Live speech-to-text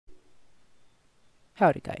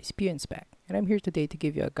Howdy guys, Pion's back, and I'm here today to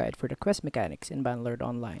give you a guide for the quest mechanics in Bannerlord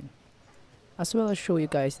Online, as well as show you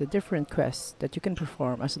guys the different quests that you can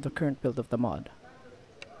perform as of the current build of the mod.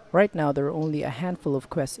 Right now there are only a handful of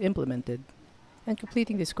quests implemented, and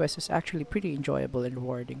completing this quest is actually pretty enjoyable and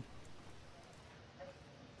rewarding.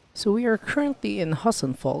 So we are currently in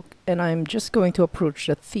Folk, and I'm just going to approach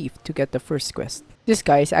the thief to get the first quest. This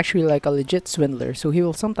guy is actually like a legit swindler, so he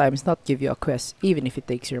will sometimes not give you a quest even if it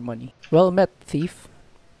takes your money. Well met, thief.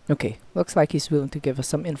 Okay, looks like he's willing to give us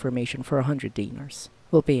some information for 100 dinars.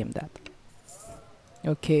 We'll pay him that.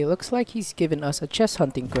 Okay, looks like he's given us a chest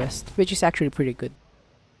hunting quest, which is actually pretty good.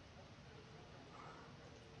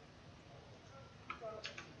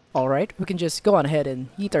 Alright, we can just go on ahead and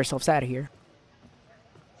eat ourselves out of here.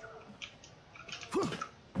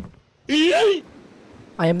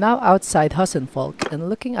 I am now outside Folk and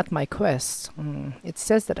looking at my quests. It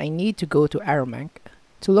says that I need to go to Aromank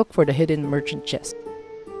to look for the hidden merchant chest.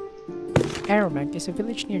 Aromank is a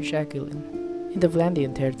village near Jacqueline in the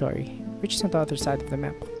Vlandian territory, which is on the other side of the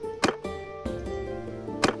map.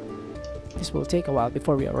 This will take a while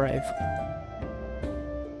before we arrive.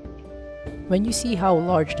 When you see how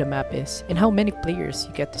large the map is and how many players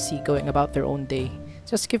you get to see going about their own day,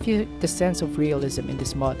 just gives you the sense of realism in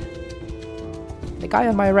this mod. The guy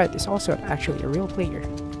on my right is also actually a real player.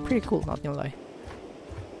 Pretty cool, not gonna lie.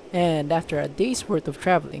 And after a day's worth of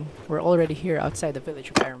traveling, we're already here outside the village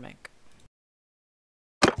of Aromank.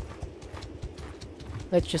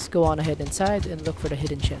 Let's just go on ahead inside and look for the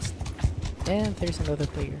hidden chest. And there's another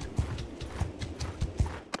player.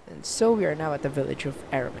 And so we are now at the village of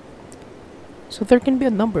Aromank. So there can be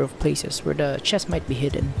a number of places where the chest might be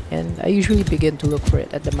hidden, and I usually begin to look for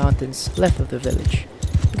it at the mountains left of the village,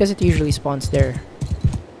 because it usually spawns there.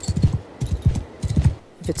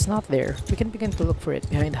 If it's not there, we can begin to look for it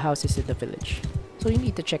behind the houses in the village, so you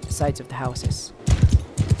need to check the sides of the houses.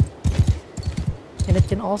 And it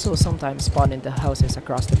can also sometimes spawn in the houses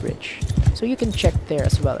across the bridge, so you can check there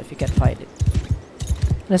as well if you can find it.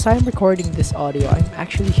 And as I'm recording this audio, I'm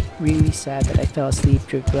actually really sad that I fell asleep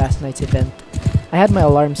during last night's event. I had my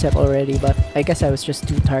alarm set already, but I guess I was just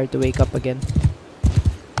too tired to wake up again.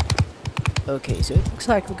 Okay, so it looks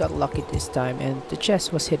like we got lucky this time, and the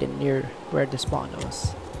chest was hidden near where the spawn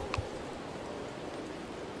was.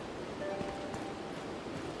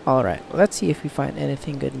 Alright, let's see if we find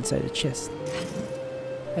anything good inside the chest.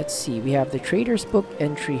 Let's see, we have the trader's book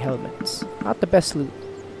and 3 helmets. Not the best loot,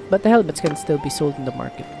 but the helmets can still be sold in the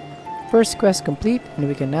market. First quest complete, and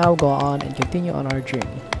we can now go on and continue on our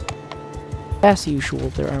journey. As usual,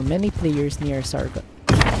 there are many players near Sargon.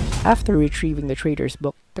 After retrieving the trader's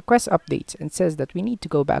book, the quest updates and says that we need to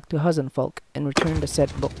go back to Folk and return the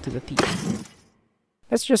said book to the thief.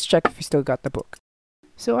 Let's just check if we still got the book.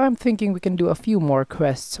 So I'm thinking we can do a few more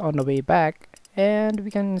quests on the way back, and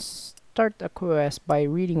we can start a quest by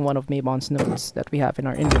reading one of Mabon's notes that we have in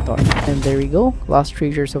our inventory. And there we go, Lost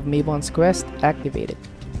Treasures of Mabon's quest activated.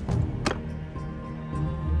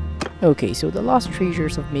 Okay, so the Lost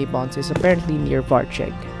Treasures of Mabon's is apparently near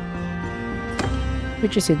Varcheg,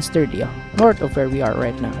 which is in Sturdia, north of where we are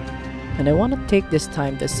right now. And I want to take this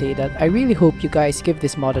time to say that I really hope you guys give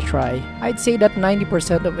this mod a try. I'd say that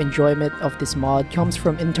 90% of enjoyment of this mod comes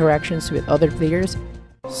from interactions with other players.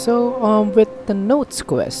 So, with the notes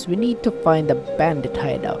quest, we need to find a bandit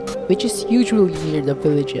hideout, which is usually near the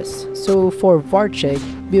villages. So for Varcheg,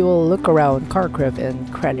 we will look around Karkrev and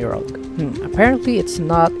Cranirog. Apparently it's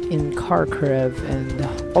not in Karkrev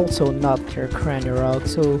and also not near Cranirog,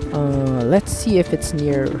 so let's see if it's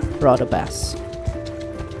near Rodobas.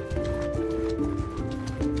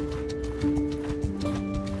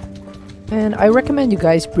 And I recommend you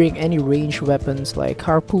guys bring any ranged weapons like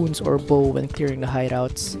harpoons or bow when clearing the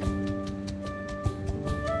hideouts.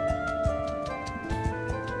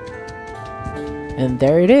 And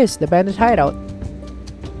there it is, the bandit hideout.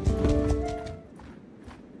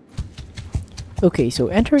 Okay, so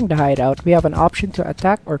entering the hideout, we have an option to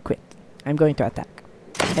attack or quit. I'm going to attack.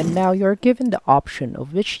 And now you're given the option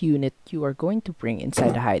of which unit you are going to bring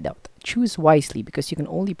inside the hideout. Choose wisely because you can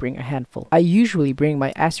only bring a handful. I usually bring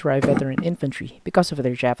my Aserai veteran infantry because of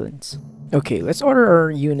their javelins. Okay, let's order our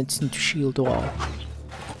units into shield wall.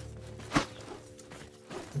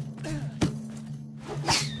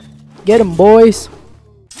 Get 'em, boys!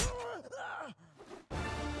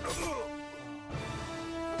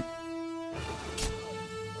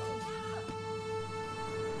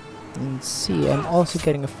 And see, I'm also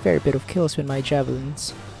getting a fair bit of kills with my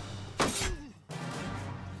javelins.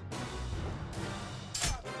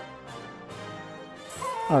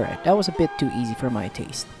 Alright, that was a bit too easy for my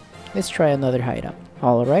taste. Let's try another hideout.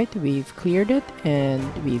 Alright, we've cleared it and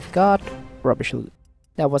we've got rubbish loot.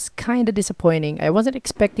 That was kinda disappointing. I wasn't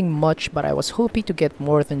expecting much, but I was hoping to get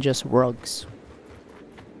more than just rugs.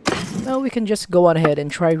 Now we can just go on ahead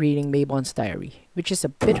and try reading Mabon's diary, which is a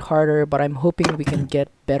bit harder, but I'm hoping we can get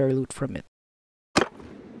better loot from it.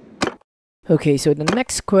 Okay, so the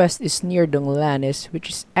next quest is near Dunglanis, which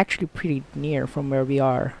is actually pretty near from where we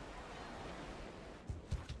are.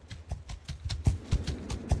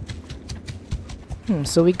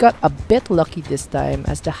 So we got a bit lucky this time,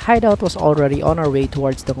 as the hideout was already on our way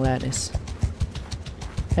towards Dunglanis.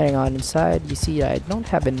 Heading on inside, you see I don't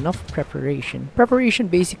have enough preparation. Preparation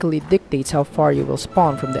basically dictates how far you will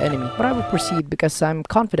spawn from the enemy, but I will proceed because I'm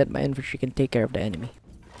confident my infantry can take care of the enemy.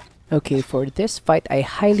 Okay, for this fight, I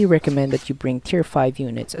highly recommend that you bring tier 5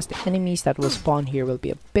 units, as the enemies that will spawn here will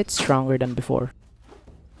be a bit stronger than before.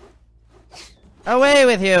 Away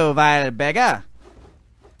with you, vile beggar!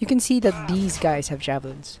 You can see that these guys have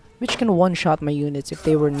javelins, which can one-shot my units if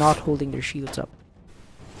they were not holding their shields up.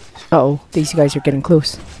 Uh-oh, these guys are getting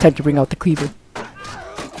close. Time to bring out the cleaver.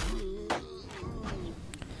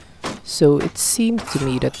 So it seems to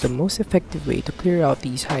me that the most effective way to clear out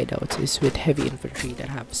these hideouts is with heavy infantry that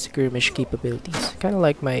have skirmish capabilities, kinda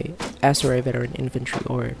like my Asarai veteran infantry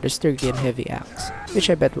or the Sturgian heavy axe, which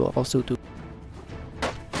I bet will also do.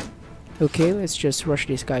 Okay, let's just rush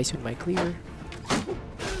these guys with my cleaver.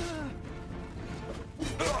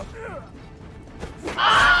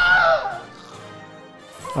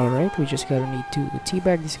 Alright, we just gotta need to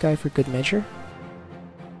teabag this guy for good measure.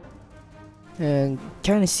 And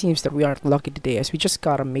kinda seems that we aren't lucky today, as we just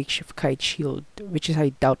got a makeshift kite shield, which is I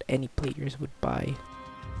doubt any players would buy.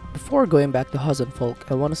 Before going back to Folk,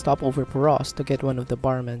 I wanna stop over Poros to get one of the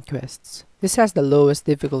barman quests. This has the lowest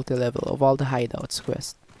difficulty level of all the hideouts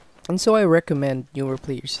quests, and so I recommend newer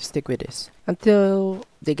players stick with this until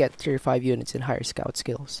they get tier 5 units and higher scout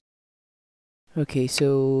skills. Okay,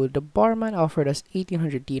 so the barman offered us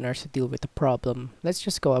 1800 dinars to deal with the problem. Let's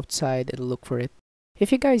just go outside and look for it.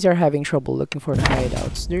 If you guys are having trouble looking for the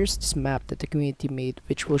hideouts, there's this map that the community made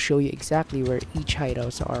which will show you exactly where each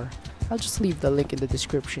hideouts are. I'll just leave the link in the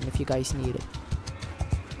description if you guys need it.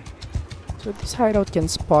 So this hideout can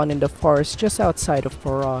spawn in the forest just outside of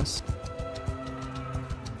Poros.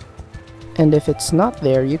 And if it's not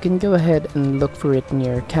there, you can go ahead and look for it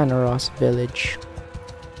near Canaros village.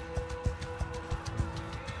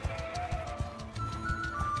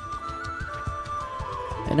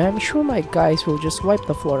 And I'm sure my guys will just wipe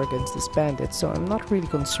the floor against this bandit, so I'm not really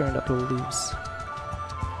concerned that we'll lose.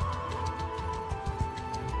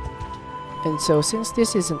 And so since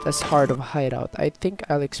this isn't as hard of a hideout, I think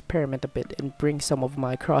I'll experiment a bit and bring some of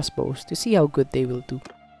my crossbows to see how good they will do.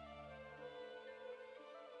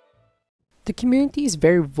 The community is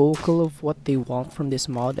very vocal of what they want from this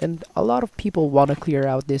mod, and a lot of people want to clear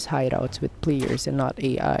out these hideouts with players and not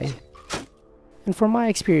AI. And from my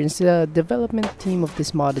experience, the development team of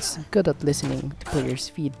this mod is good at listening to players'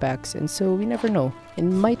 feedbacks, and so we never know. It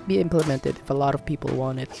might be implemented if a lot of people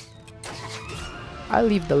want it. I'll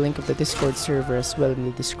leave the link of the Discord server as well in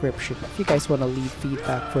the description if you guys want to leave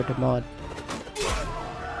feedback for the mod.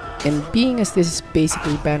 And being as this is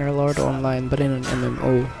basically Bannerlord Online but in an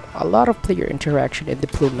MMO, a lot of player interaction and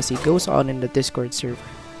diplomacy goes on in the Discord server,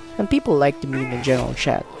 and people like to meme in general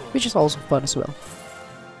chat, which is also fun as well.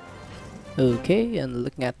 Okay, and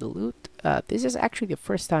looking at the loot, this is actually the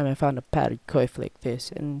first time I found a padded coif like this,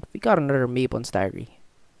 and we got another Mabon's diary.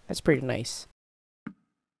 That's pretty nice.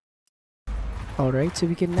 Alright, so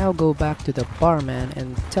we can now go back to the barman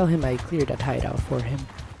and tell him I cleared that hideout for him.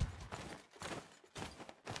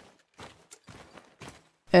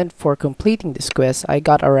 And for completing this quest, I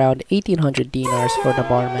got around 1800 dinars for the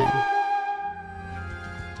barman.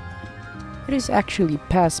 It is actually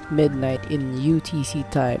past midnight in UTC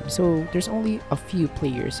time, so there's only a few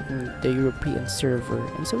players in the European server,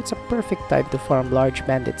 and so it's a perfect time to farm large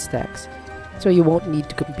bandit stacks, so you won't need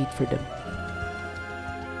to compete for them.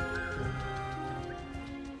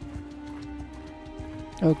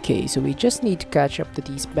 Okay, so we just need to catch up to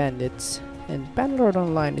these bandits, and Bannerlord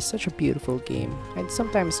Online is such a beautiful game. I'd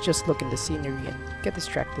sometimes just look in the scenery and get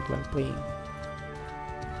distracted while playing.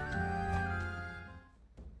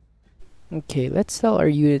 Okay, let's tell our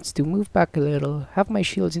units to move back a little, have my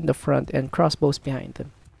shields in the front and crossbows behind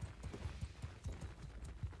them.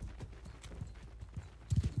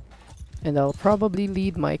 And I'll probably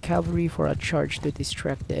lead my cavalry for a charge to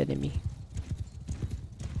distract the enemy.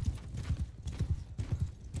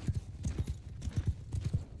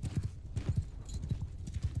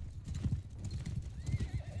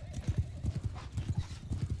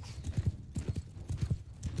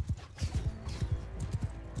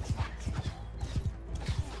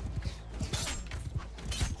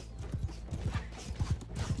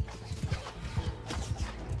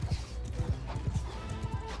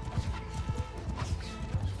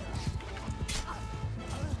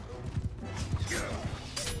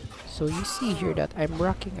 So you see here that I'm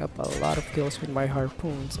racking up a lot of kills with my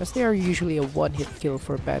harpoons, as they are usually a one-hit kill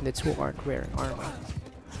for bandits who aren't wearing armor.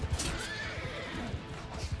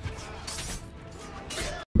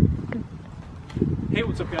 Hey,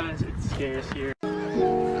 what's up guys? It's Scarce here.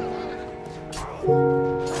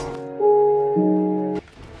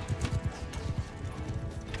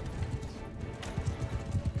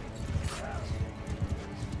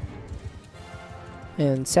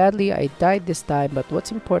 And sadly, I died this time, but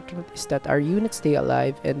what's important is that our units stay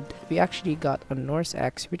alive and we actually got a Norse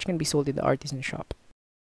axe which can be sold in the artisan shop.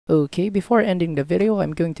 Okay, before ending the video,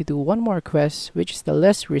 I'm going to do one more quest, which is the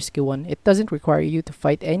less risky one. It doesn't require you to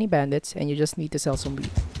fight any bandits and you just need to sell some wheat.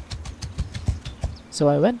 So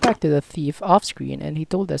I went back to the thief off screen and he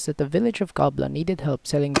told us that the village of Gabla needed help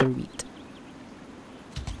selling their wheat.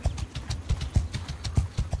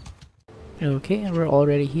 Okay, and we're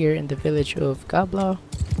already here in the village of Gabla.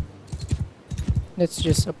 Let's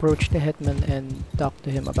just approach the hetman and talk to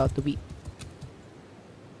him about the wheat.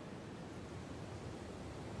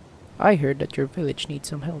 I heard that your village needs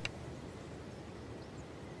some help.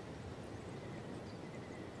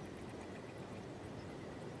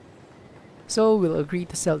 So we'll agree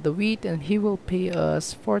to sell the wheat and he will pay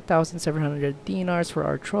us 4,700 dinars for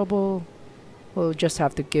our trouble. We'll just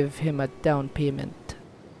have to give him a down payment.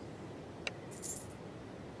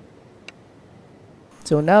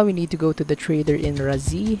 So now we need to go to the trader in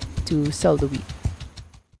Razi to sell the wheat.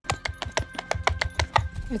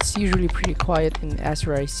 It's usually pretty quiet in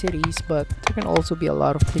Aserai cities, but there can also be a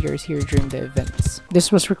lot of players here during the events.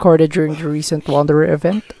 This was recorded during the recent Wanderer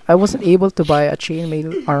event. I wasn't able to buy a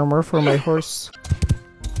chainmail armor for my horse.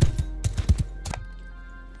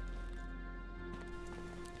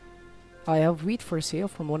 I have wheat for sale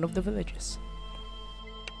from one of the villages.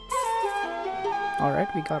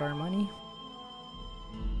 Alright, we got our money.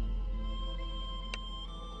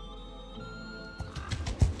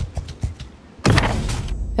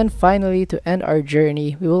 And finally, to end our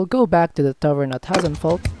journey, we will go back to the tavern at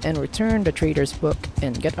Hazenfolk and return the trader's book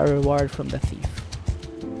and get our reward from the thief.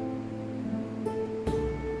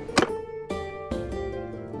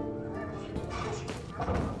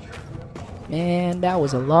 Man, that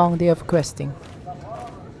was a long day of questing.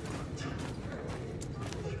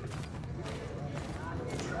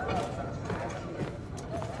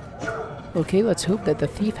 Okay, let's hope that the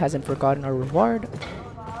thief hasn't forgotten our reward.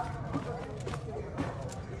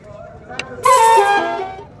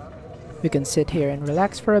 We can sit here and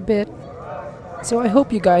relax for a bit. So I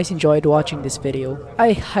hope you guys enjoyed watching this video.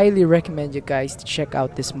 I highly recommend you guys to check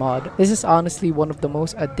out this mod. This is honestly one of the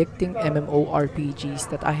most addicting MMORPGs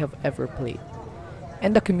that I have ever played.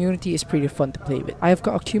 And the community is pretty fun to play with. I have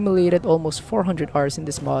accumulated almost 400 hours in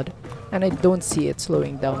this mod, and I don't see it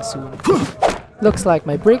slowing down soon. Looks like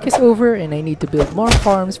my break is over and I need to build more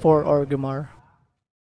farms for Orgrimmar.